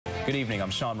Good evening, I'm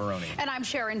Sean Maroney. And I'm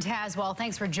Sharon Tazwell.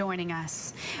 Thanks for joining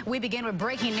us. We begin with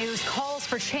breaking news. Calls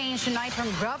for change tonight from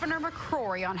Governor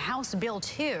McCrory on House Bill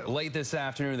 2. Late this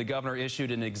afternoon, the governor issued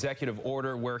an executive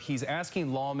order where he's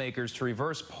asking lawmakers to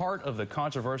reverse part of the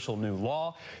controversial new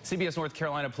law. CBS North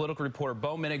Carolina political reporter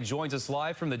Bo Minnick joins us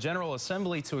live from the General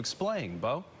Assembly to explain.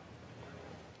 Bo?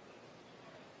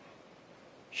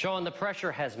 Sean, the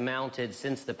pressure has mounted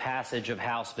since the passage of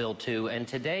House Bill 2, and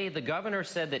today the governor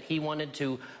said that he wanted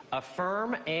to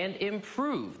affirm and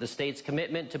improve the state's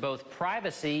commitment to both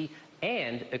privacy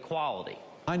and equality.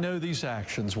 I know these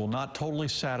actions will not totally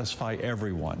satisfy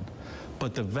everyone,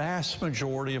 but the vast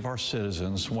majority of our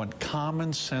citizens want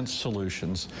common sense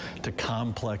solutions to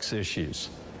complex issues.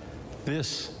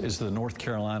 This is the North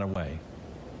Carolina way.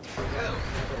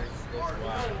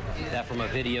 That from a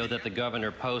video that the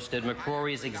governor posted.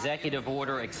 McCrory's executive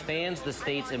order expands the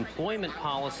state's employment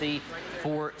policy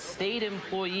for state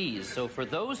employees. So for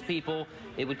those people,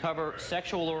 it would cover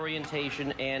sexual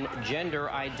orientation and gender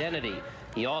identity.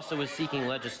 He also is seeking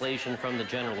legislation from the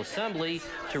General Assembly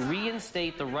to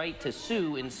reinstate the right to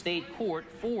sue in state court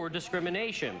for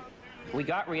discrimination. We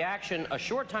got reaction a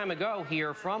short time ago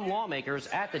here from lawmakers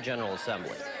at the General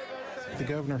Assembly. The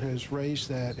governor has raised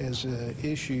that as an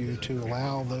issue to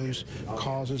allow those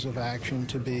causes of action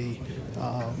to be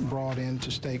brought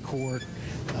into state court.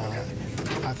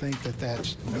 I think that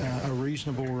that's a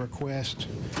reasonable request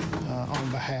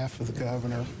on behalf of the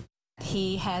governor.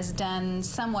 He has done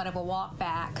somewhat of a walk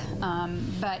back,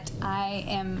 but I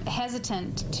am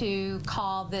hesitant to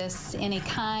call this any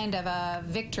kind of a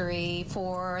victory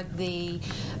for the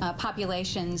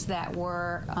populations that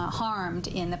were harmed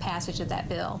in the passage of that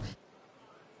bill.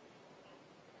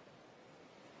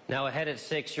 Now ahead at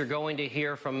 6, you're going to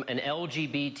hear from an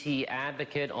LGBT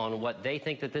advocate on what they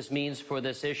think that this means for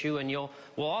this issue, and we'll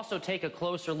also take a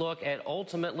closer look at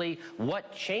ultimately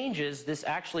what changes this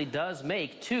actually does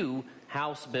make to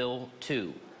House Bill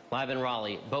 2. Live in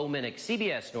Raleigh, Bo Minnick,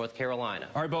 CBS North Carolina.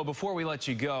 All right, Bo, before we let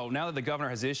you go, now that the governor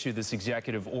has issued this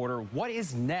executive order, what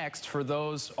is next for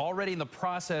those already in the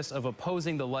process of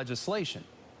opposing the legislation?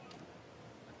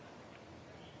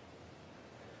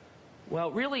 Well,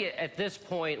 really, at this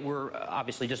point, we're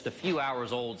obviously just a few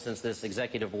hours old since this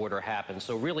executive order happened.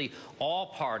 So really, all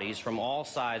parties from all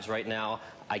sides right now,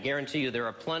 I guarantee you there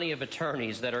are plenty of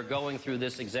attorneys that are going through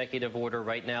this executive order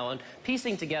right now and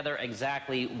piecing together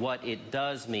exactly what it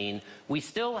does mean. We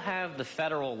still have the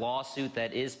federal lawsuit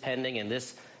that is pending, and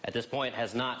this, at this point,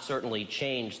 has not certainly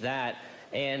changed that.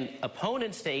 And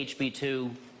opponents to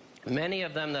HB2, many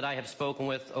of them that I have spoken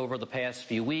with over the past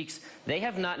few weeks, they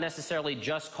have not necessarily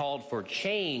just called for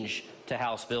change to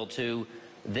House Bill 2.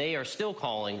 They are still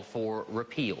calling for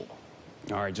repeal.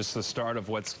 All right, just the start of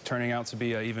what's turning out to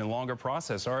be an even longer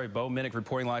process. All right, Bo Minnick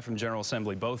reporting live from General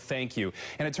Assembly. Bo, thank you.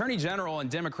 And Attorney General and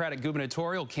Democratic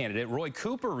gubernatorial candidate Roy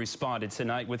Cooper responded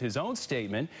tonight with his own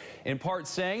statement, in part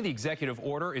saying the executive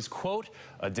order is, quote,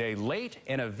 a day late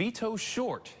and a veto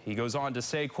short. He goes on to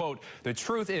say, quote, the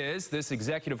truth is this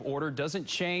executive order doesn't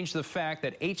change the fact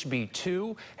that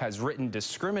HB2 has written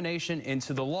discrimination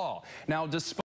into the law. Now, despite